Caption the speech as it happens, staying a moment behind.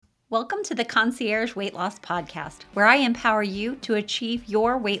Welcome to the Concierge Weight Loss Podcast, where I empower you to achieve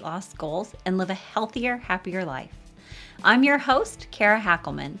your weight loss goals and live a healthier, happier life. I'm your host, Kara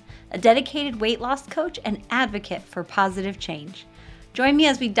Hackelman, a dedicated weight loss coach and advocate for positive change. Join me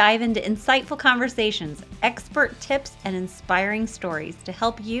as we dive into insightful conversations, expert tips, and inspiring stories to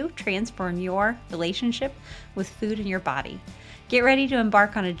help you transform your relationship with food and your body. Get ready to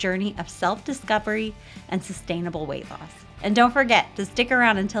embark on a journey of self-discovery and sustainable weight loss. And don't forget to stick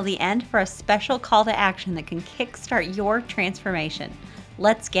around until the end for a special call to action that can kickstart your transformation.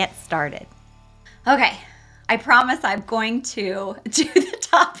 Let's get started. Okay, I promise I'm going to do the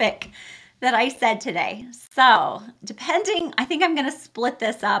topic that I said today. So I think I'm going to split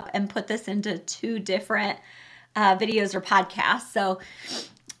this up and put this into two different videos or podcasts. So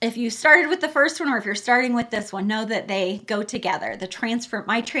if you started with the first one or if you're starting with this one, know that they go together.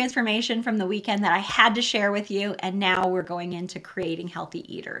 My transformation from the weekend that I had to share with you, and now we're going into creating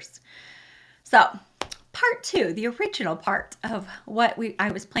healthy eaters. So part two, the original part of what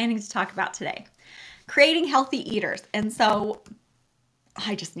I was planning to talk about today, creating healthy eaters. And so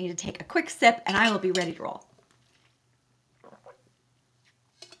I just need to take a quick sip and I will be ready to roll.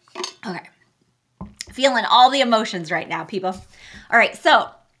 Okay. Feeling all the emotions right now, people. All right. So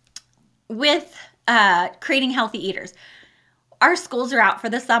with creating healthy eaters, our schools are out for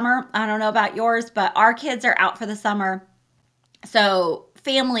the summer. I don't know about yours, but our kids are out for the summer. So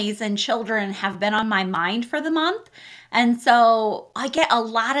families and children have been on my mind for the month. And so I get a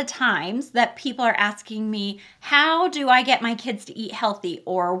lot of times that people are asking me, how do I get my kids to eat healthy?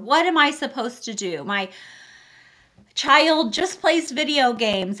 Or what am I supposed to do? My child just plays video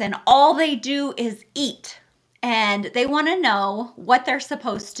games and all they do is eat. And they want to know what they're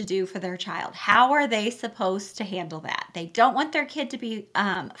supposed to do for their child. How are they supposed to handle that? They don't want their kid to be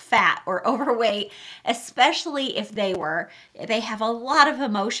fat or overweight, especially if they have a lot of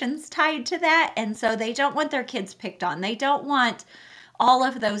emotions tied to that. And so they don't want their kids picked on. They don't want all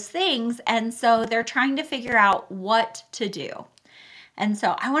of those things. And so they're trying to figure out what to do. And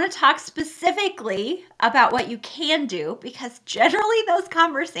so I want to talk specifically about what you can do, because generally those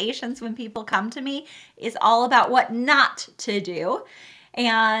conversations when people come to me is all about what not to do.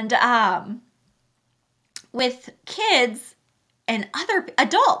 And with kids and other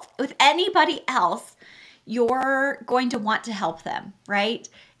adults, with anybody else, you're going to want to help them, right?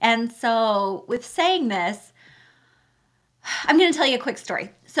 And so with saying this, I'm going to tell you a quick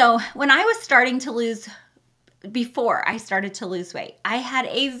story. So when I was before I started to lose weight, I had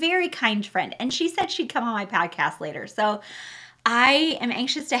a very kind friend, and she said she'd come on my podcast later. So I am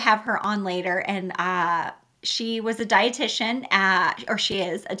anxious to have her on later. And she was a dietitian, she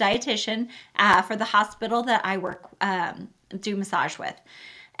is a dietitian for the hospital that I do massage with.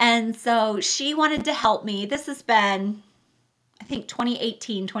 And so she wanted to help me. This has been, I think,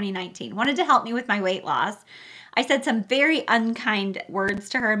 2018, 2019, wanted to help me with my weight loss. I said some very unkind words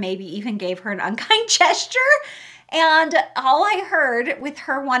to her, maybe even gave her an unkind gesture. And all I heard with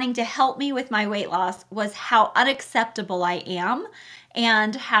her wanting to help me with my weight loss was how unacceptable I am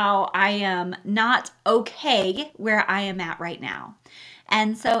and how I am not okay where I am at right now.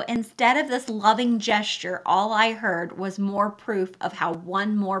 And so instead of this loving gesture, all I heard was more proof of how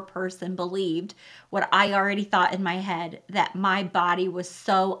one more person believed what I already thought in my head, that my body was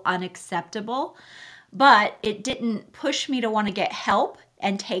so unacceptable. But it didn't push me to want to get help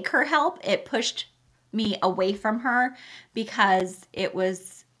and take her help. It pushed me away from her because it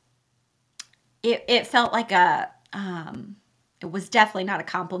felt like it was definitely not a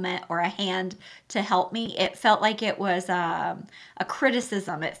compliment or a hand to help me. It felt like it was a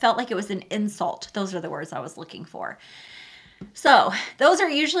criticism. It felt like it was an insult. Those are the words I was looking for. So those are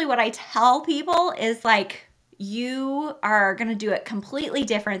usually what I tell people is like, you are going to do it completely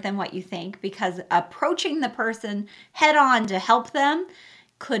different than what you think, because approaching the person head on to help them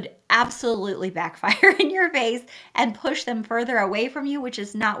could absolutely backfire in your face and push them further away from you, which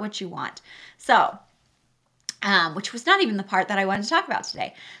is not what you want. So, which was not even the part that I wanted to talk about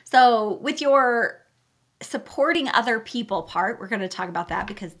today. So with your supporting other people part, we're going to talk about that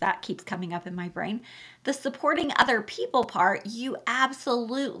because that keeps coming up in my brain. The supporting other people part, you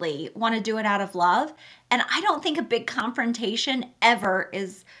absolutely want to do it out of love. And I don't think a big confrontation ever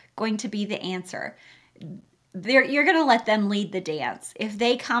is going to be the answer. You're going to let them lead the dance. If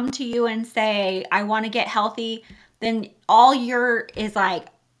they come to you and say, I want to get healthy, then all is like,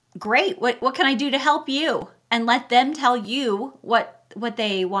 great, what can I do to help you? And let them tell you what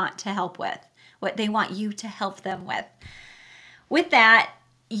they want to help with, what they want you to help them with. With that,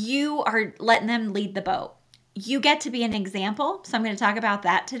 you are letting them lead the boat. you get to be an example. So I'm going to talk about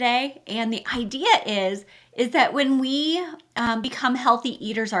that today. And the idea is that when we become healthy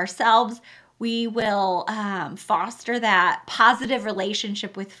eaters ourselves, we will foster that positive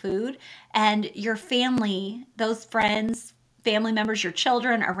relationship with food, and your family, those friends, family members, your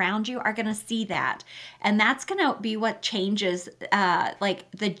children around you are going to see that. And that's going to be what changes like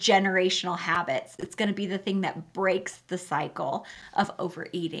the generational habits. It's going to be the thing that breaks the cycle of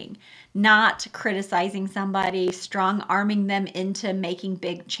overeating, not criticizing somebody, strong arming them into making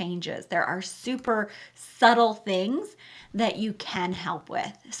big changes. There are super subtle things that you can help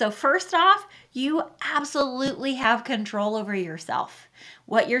with. So first off, you absolutely have control over yourself.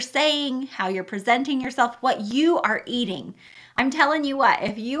 What you're saying, how you're presenting yourself, what you are eating. I'm telling you what,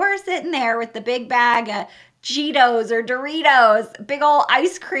 if you are sitting there with the big bag of Cheetos or Doritos, big old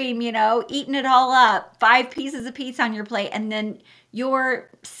ice cream, eating it all up, 5 pieces of pizza on your plate, and then you're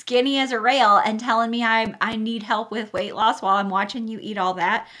skinny as a rail and telling me I need help with weight loss while I'm watching you eat all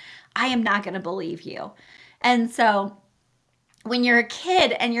that, I am not going to believe you. And so when you're a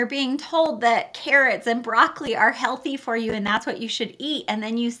kid and you're being told that carrots and broccoli are healthy for you and that's what you should eat, and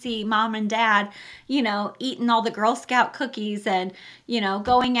then you see mom and dad, eating all the Girl Scout cookies and,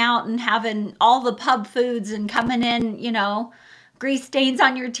 going out and having all the pub foods and coming in, grease stains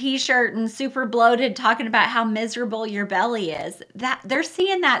on your t-shirt and super bloated, talking about how miserable your belly is, that they're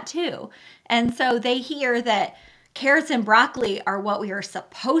seeing that too. And so they hear that carrots and broccoli are what we are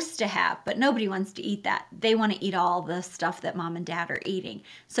supposed to have, but nobody wants to eat that. They want to eat all the stuff that mom and dad are eating.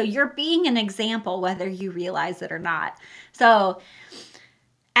 So you're being an example, whether you realize it or not. So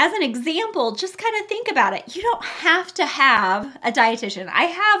as an example, just kind of think about it. You don't have to have a dietitian. I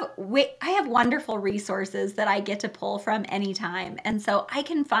have wonderful resources that I get to pull from anytime. And so I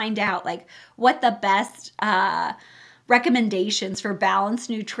can find out like what the best recommendations for balanced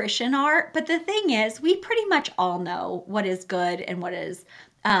nutrition are. But the thing is, we pretty much all know what is good and what is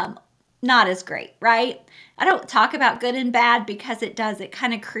not as great, right? I don't talk about good and bad because it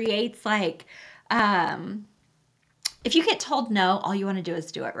kind of creates like, if you get told no, all you want to do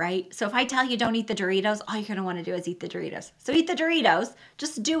is do it, right? So if I tell you don't eat the Doritos, all you're going to want to do is eat the Doritos. So eat the Doritos,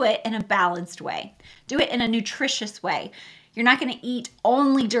 just do it in a balanced way. Do it in a nutritious way. You're not going to eat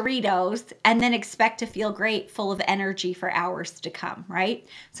only Doritos and then expect to feel great, full of energy for hours to come, right?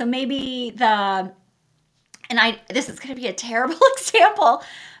 So maybe this is going to be a terrible example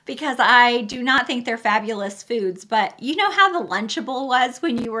because I do not think they're fabulous foods, but you know how the Lunchable was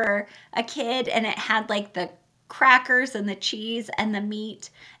when you were a kid and it had like the crackers and the cheese and the meat,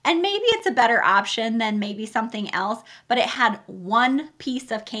 and maybe it's a better option than maybe something else, but it had one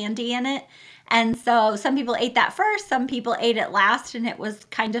piece of candy in it. And so some people ate that first, some people ate it last, and it was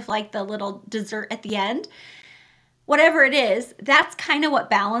kind of like the little dessert at the end. Whatever it is, that's kind of what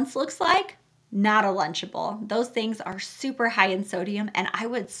balance looks like, not a Lunchable. Those things are super high in sodium, and I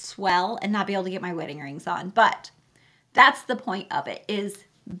would swell and not be able to get my wedding rings on. But that's the point of it, is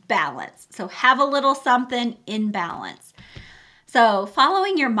balance. So have a little something in balance. So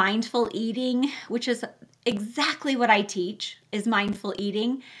following your mindful eating, which is exactly what I teach, is mindful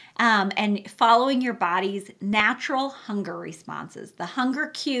eating, and following your body's natural hunger responses, the hunger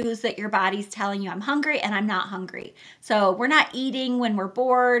cues that your body's telling you, I'm hungry and I'm not hungry. So we're not eating when we're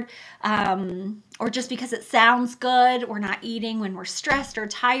bored, or just because it sounds good. We're not eating when we're stressed or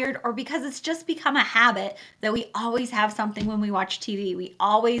tired, or because it's just become a habit that we always have something when we watch TV. We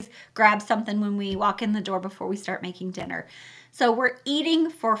always grab something when we walk in the door before we start making dinner. So we're eating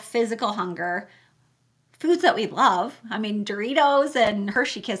for physical hunger, foods that we love. I mean, Doritos and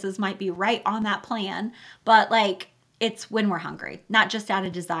Hershey Kisses might be right on that plan, but like it's when we're hungry, not just out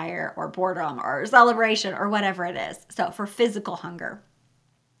of desire or boredom or celebration or whatever it is. So for physical hunger.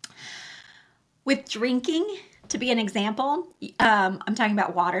 With drinking, to be an example, I'm talking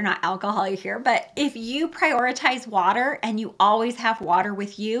about water, not alcohol here, but if you prioritize water and you always have water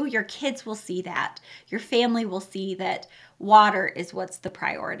with you, your kids will see that. Your family will see that water is what's the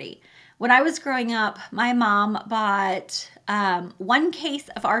priority. When I was growing up, my mom bought 1 case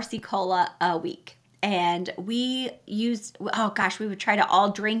of RC Cola a week. And we would try to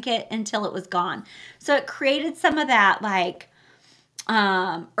all drink it until it was gone. So it created some of that like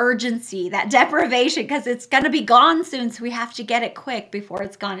urgency, that deprivation, because it's going to be gone soon. So we have to get it quick before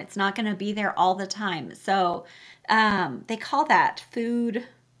it's gone. It's not going to be there all the time. So they call that food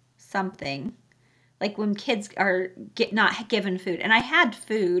something, like when kids are not given food. And I had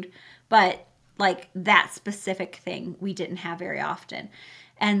food, but like that specific thing we didn't have very often.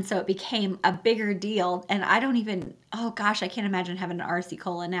 And so it became a bigger deal. And I can't imagine having an RC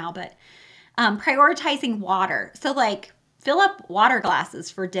Cola now, but prioritizing water. So like fill up water glasses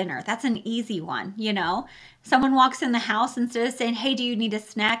for dinner. That's an easy one, you know? Someone walks in the house, instead of saying, hey, do you need a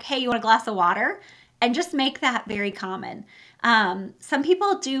snack? Hey, you want a glass of water? And just make that very common. Some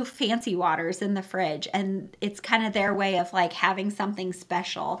people do fancy waters in the fridge, and it's kind of their way of like having something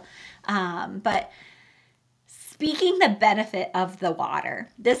special. But speaking the benefit of the water,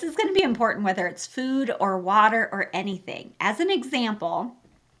 this is going to be important whether it's food or water or anything. As an example,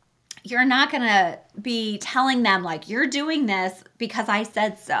 you're not going to be telling them like, you're doing this because I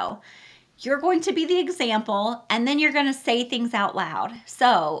said so. You're going to be the example, and then you're going to say things out loud.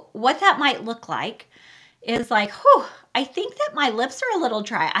 So what that might look like is like, whew, I think that my lips are a little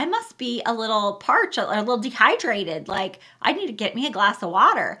dry. I must be a little parched or a little dehydrated. Like, I need to get me a glass of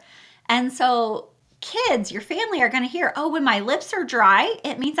water. And so kids, your family are going to hear, oh, when my lips are dry,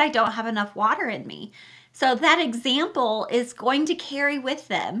 it means I don't have enough water in me. So that example is going to carry with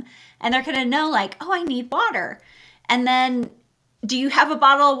them, and they're going to know like, oh, I need water. And then, do you have a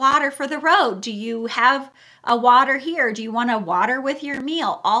bottle of water for the road? Do you have a water here? Do you want a water with your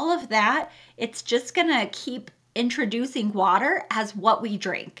meal? All of that, it's just going to keep introducing water as what we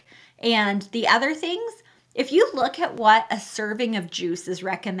drink. And the other things, if you look at what a serving of juice is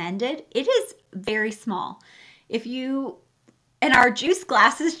recommended, it is very small. And our juice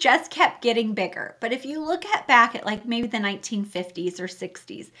glasses just kept getting bigger. But if you look back at like maybe the 1950s or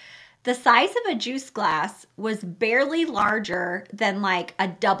 60s, the size of a juice glass was barely larger than like a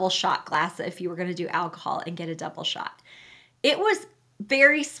double shot glass if you were going to do alcohol and get a double shot. It was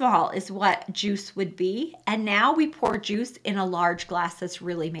very small is what juice would be. And now we pour juice in a large glass that's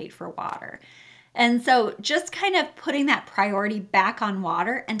really made for water. And so just kind of putting that priority back on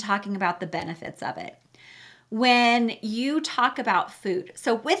water and talking about the benefits of it. When you talk about food,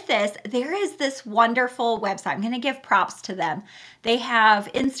 so with this, there is this wonderful website. I'm going to give props to them. They have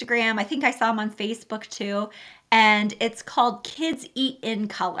Instagram. I think I saw them on Facebook too. And it's called Kids Eat in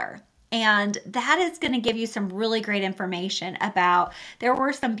Color. And that is going to give you some really great information about, there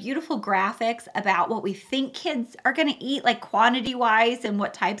were some beautiful graphics about what we think kids are going to eat, like quantity wise and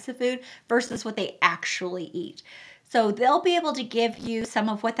what types of food versus what they actually eat. So they'll be able to give you some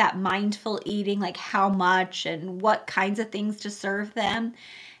of what that mindful eating, like how much and what kinds of things to serve them.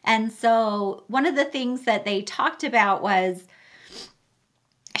 And so one of the things that they talked about was,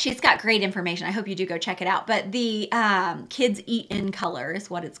 she's got great information. I hope you do go check it out. But the Kids Eat in Color is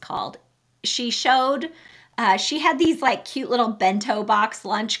what it's called. She showed, she had these like cute little bento box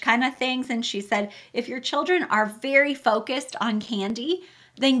lunch kind of things. And she said, if your children are very focused on candy,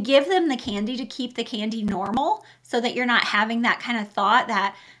 then give them the candy to keep the candy normal so that you're not having that kind of thought,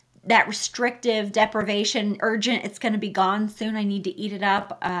 that restrictive deprivation, urgent, it's going to be gone soon, I need to eat it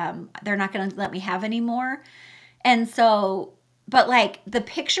up. They're not going to let me have any more. And so, but like the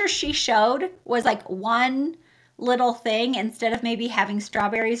picture she showed was like one little thing, instead of maybe having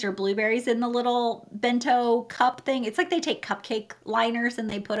strawberries or blueberries in the little bento cup thing. It's like they take cupcake liners and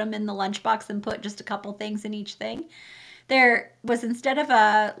they put them in the lunchbox and put just a couple things in each thing. There was, instead of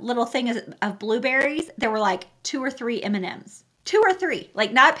a little thing of blueberries, there were like 2 or 3 M&Ms. 2 or 3,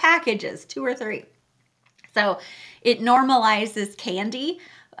 like not packages, 2 or 3. So it normalizes candy.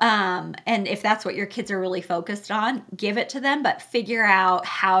 And if that's what your kids are really focused on, give it to them, but figure out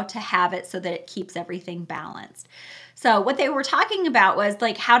how to have it so that it keeps everything balanced. So what they were talking about was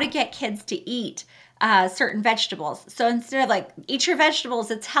like how to get kids to eat certain vegetables. So instead of like, eat your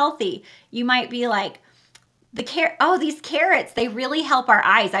vegetables, it's healthy, you might be like, these carrots, they really help our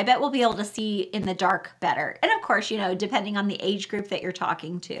eyes. I bet we'll be able to see in the dark better. And of course, depending on the age group that you're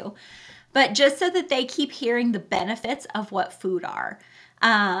talking to. But just so that they keep hearing the benefits of what food are.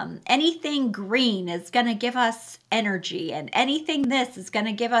 Anything green is going to give us energy, and anything this is going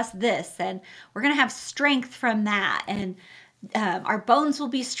to give us this. And we're going to have strength from that. And our bones will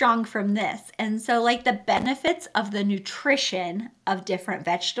be strong from this. And so like the benefits of the nutrition of different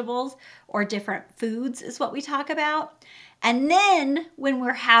vegetables or different foods is what we talk about. And then when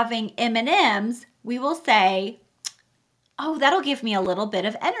we're having M&Ms, we will say, oh, that'll give me a little bit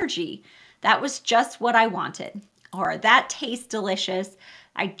of energy. That was just what I wanted. Or that tastes delicious.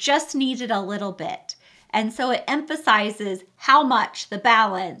 I just needed a little bit. And so it emphasizes how much, the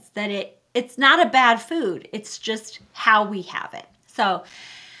balance, that it's not a bad food. It's just how we have it. So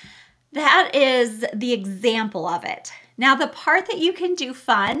that is the example of it. Now, the part that you can do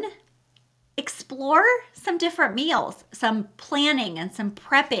fun, explore some different meals, some planning and some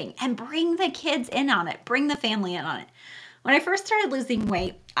prepping, and bring the kids in on it. Bring the family in on it. When I first started losing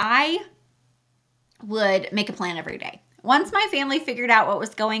weight, I would make a plan every day. Once my family figured out what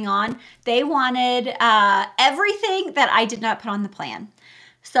was going on, they wanted everything that I did not put on the plan.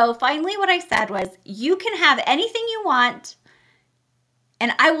 So finally what I said was, you can have anything you want,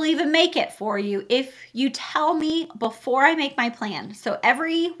 and I will even make it for you if you tell me before I make my plan. So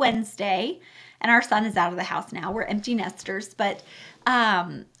every Wednesday, and our son is out of the house now, we're empty nesters, but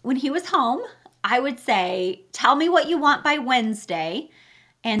when he was home, I would say, tell me what you want by Wednesday,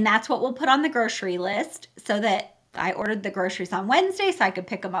 and that's what we'll put on the grocery list, so that I ordered the groceries on Wednesday so I could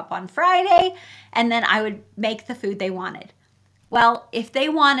pick them up on Friday, and then I would make the food they wanted. Well, if they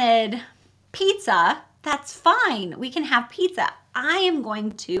wanted pizza, that's fine. We can have pizza. I am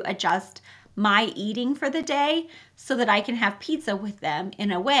going to adjust my eating for the day so that I can have pizza with them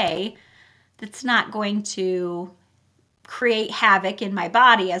in a way that's not going to create havoc in my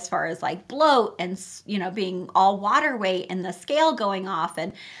body, as far as like bloat and, being all water weight and the scale going off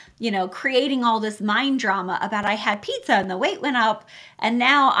and, creating all this mind drama about I had pizza and the weight went up and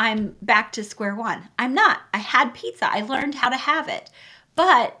now I'm back to square one. I'm not. I had pizza. I learned how to have it.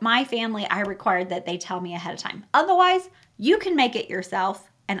 But my family, I required that they tell me ahead of time. Otherwise, you can make it yourself,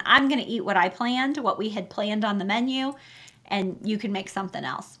 and I'm going to eat what I planned, what we had planned on the menu, and you can make something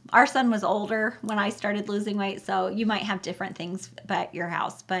else. Our son was older when I started losing weight, so you might have different things at your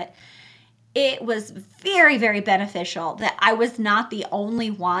house, but it was very, very beneficial that I was not the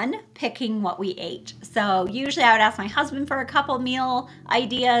only one picking what we ate. So usually I would ask my husband for a couple meal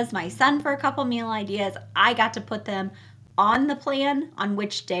ideas, my son for a couple meal ideas. I got to put them on the plan on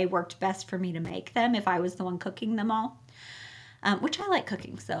which day worked best for me to make them if I was the one cooking them all. Which I like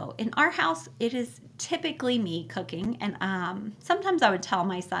cooking. So in our house, it is typically me cooking. And sometimes I would tell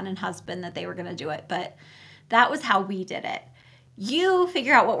my son and husband that they were going to do it, but that was how we did it. You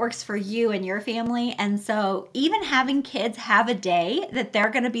figure out what works for you and your family. And so even having kids have a day that they're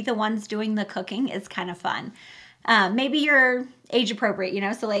going to be the ones doing the cooking is kind of fun. Maybe you're age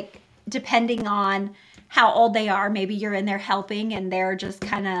appropriate, so like depending on how old they are, maybe you're in there helping and they're just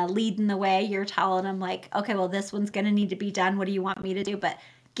kind of leading the way. You're telling them like, okay, well, this one's going to need to be done. What do you want me to do? But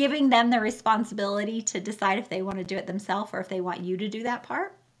giving them the responsibility to decide if they want to do it themselves or if they want you to do that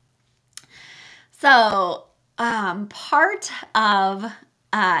part. So part of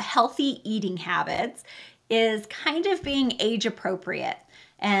healthy eating habits is kind of being age appropriate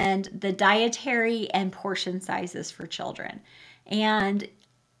and the dietary and portion sizes for children. And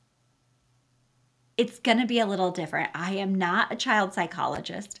it's going to be a little different. I am not a child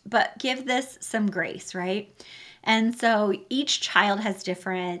psychologist, but give this some grace, right? And so each child has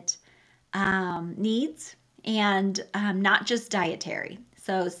different needs and not just dietary.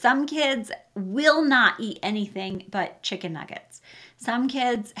 So some kids will not eat anything but chicken nuggets. Some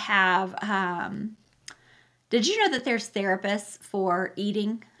kids have, did you know that there's therapists for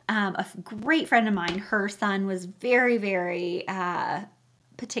eating? A great friend of mine, her son was very, very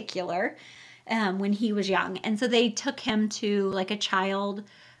particular when he was young. And so they took him to like a child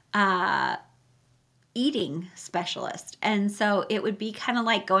eating specialist. And so it would be kind of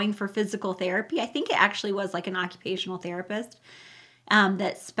like going for physical therapy. I think it actually was like an occupational therapist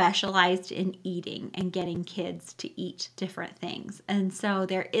that specialized in eating and getting kids to eat different things. And so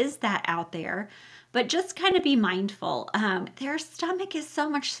there is that out there, but just kind of be mindful. Their stomach is so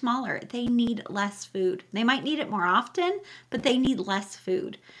much smaller. They need less food. They might need it more often, but they need less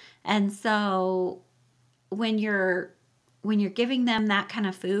food. And so when you're giving them that kind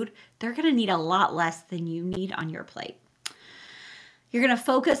of food, they're going to need a lot less than you need on your plate. You're going to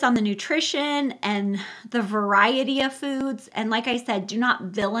focus on the nutrition and the variety of foods. And like I said, do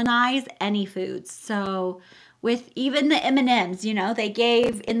not villainize any foods. So with even the M&Ms, they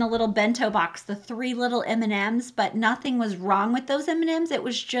gave in the little bento box the 3 little M&Ms, but nothing was wrong with those M&Ms. It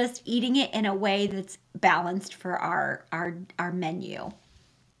was just eating it in a way that's balanced for our menu,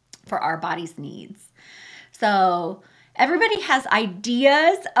 for our body's needs. So everybody has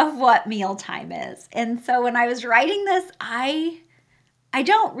ideas of what mealtime is. And so when I was writing this, I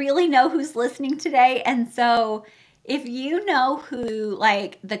don't really know who's listening today. And so if you know who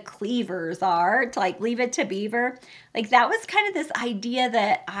like the Cleavers are, to like Leave It to Beaver, like that was kind of this idea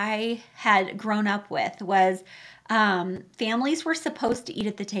that I had grown up with was families were supposed to eat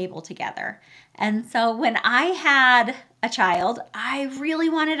at the table together. And so when I had a child, I really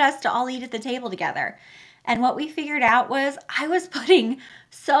wanted us to all eat at the table together. And what we figured out was I was putting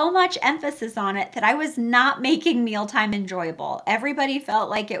so much emphasis on it that I was not making mealtime enjoyable. Everybody felt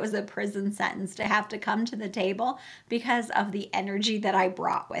like it was a prison sentence to have to come to the table because of the energy that I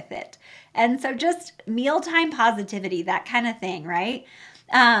brought with it. And so just mealtime positivity, that kind of thing, right?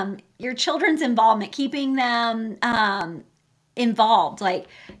 Your children's involvement, keeping them involved, like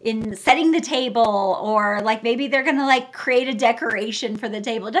in setting the table, or like maybe they're going to like create a decoration for the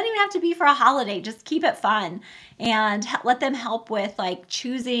table. It doesn't even have to be for a holiday. Just keep it fun and let them help with like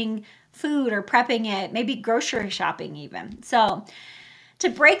choosing food or prepping it, maybe grocery shopping even. So to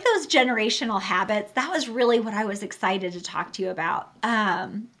break those generational habits, that was really what I was excited to talk to you about.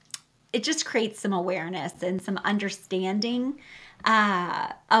 It just creates some awareness and some understanding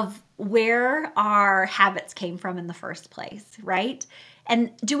of where our habits came from in the first place, right?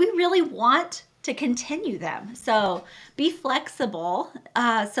 And do we really want to continue them? So be flexible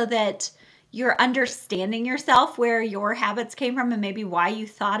so that you're understanding yourself, where your habits came from and maybe why you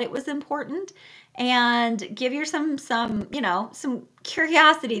thought it was important, and give yourself some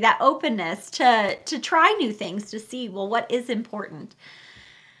curiosity, that openness to try new things, to see, well, what is important.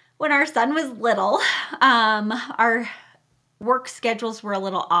 When our son was little, our work schedules were a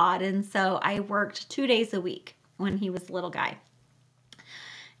little odd. And so I worked 2 days a week when he was a little guy.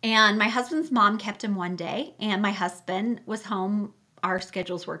 And my husband's mom kept him one day, and my husband was home. Our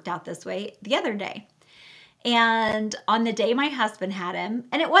schedules worked out this way the other day. And on the day my husband had him,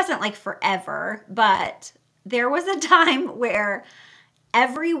 and it wasn't like forever, but there was a time where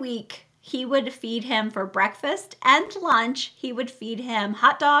every week he would feed him for breakfast and lunch. He would feed him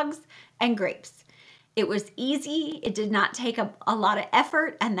hot dogs and grapes. It was easy. It did not take a lot of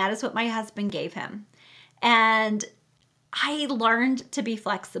effort. And that is what my husband gave him. And I learned to be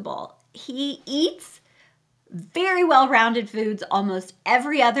flexible. He eats very well-rounded foods almost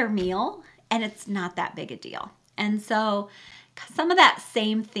every other meal, and it's not that big a deal. And so some of that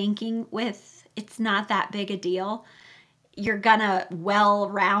same thinking with it's not that big a deal, you're gonna well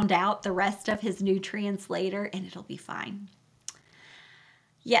round out the rest of his nutrients later, and it'll be fine.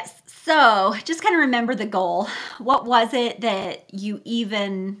 Yes, so just kind of remember the goal. What was it that you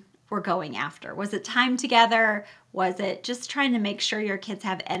even were going after? Was it time together? Was it just trying to make sure your kids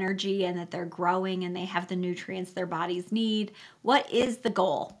have energy and that they're growing and they have the nutrients their bodies need? What is the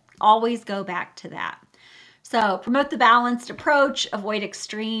goal? Always go back to that. So promote the balanced approach, avoid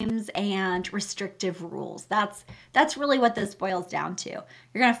extremes, and restrictive rules. That's really what this boils down to.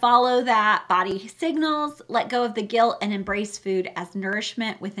 You're going to follow that body signals, let go of the guilt, and embrace food as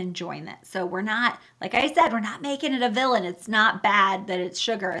nourishment with enjoyment. So we're not, like I said, we're not making it a villain. It's not bad that it's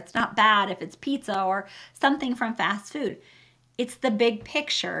sugar. It's not bad if it's pizza or something from fast food. It's the big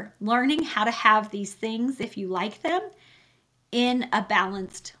picture, learning how to have these things, if you like them, in a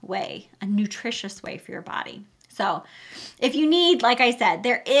balanced way, a nutritious way for your body. So if you need, like I said,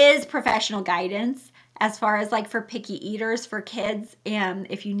 there is professional guidance as far as like for picky eaters, for kids. And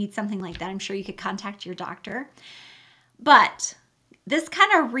if you need something like that, I'm sure you could contact your doctor. But this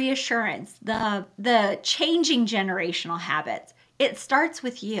kind of reassurance, the changing generational habits, it starts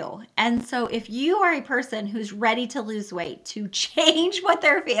with you. And so if you are a person who's ready to lose weight, to change what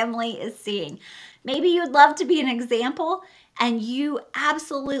their family is seeing, maybe you'd love to be an example, and you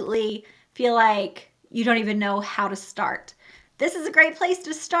absolutely feel like you don't even know how to start. This is a great place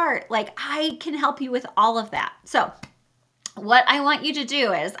to start. Like, I can help you with all of that. So what I want you to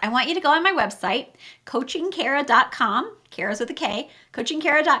do is I want you to go on my website, coachingkara.com, Kara's with a K,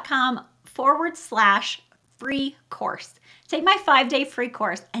 coachingkara.com/free course. Take my 5-day free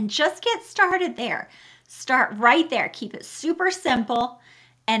course and just get started there. Start right there. Keep it super simple,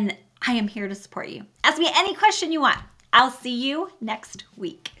 and I am here to support you. Ask me any question you want. I'll see you next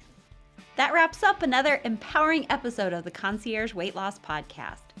week. That wraps up another empowering episode of the Concierge Weight Loss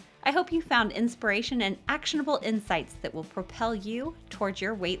Podcast. I hope you found inspiration and actionable insights that will propel you towards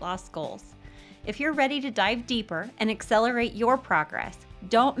your weight loss goals. If you're ready to dive deeper and accelerate your progress,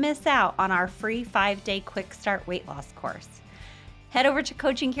 don't miss out on our free 5-day quick start weight loss course. Head over to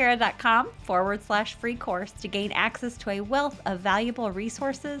coachingkara.com/free course to gain access to a wealth of valuable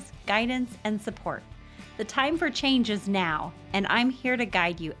resources, guidance, and support. The time for change is now, and I'm here to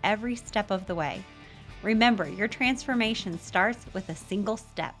guide you every step of the way. Remember, your transformation starts with a single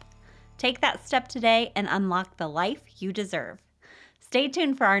step. Take that step today and unlock the life you deserve. Stay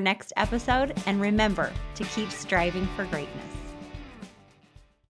tuned for our next episode, and remember to keep striving for greatness.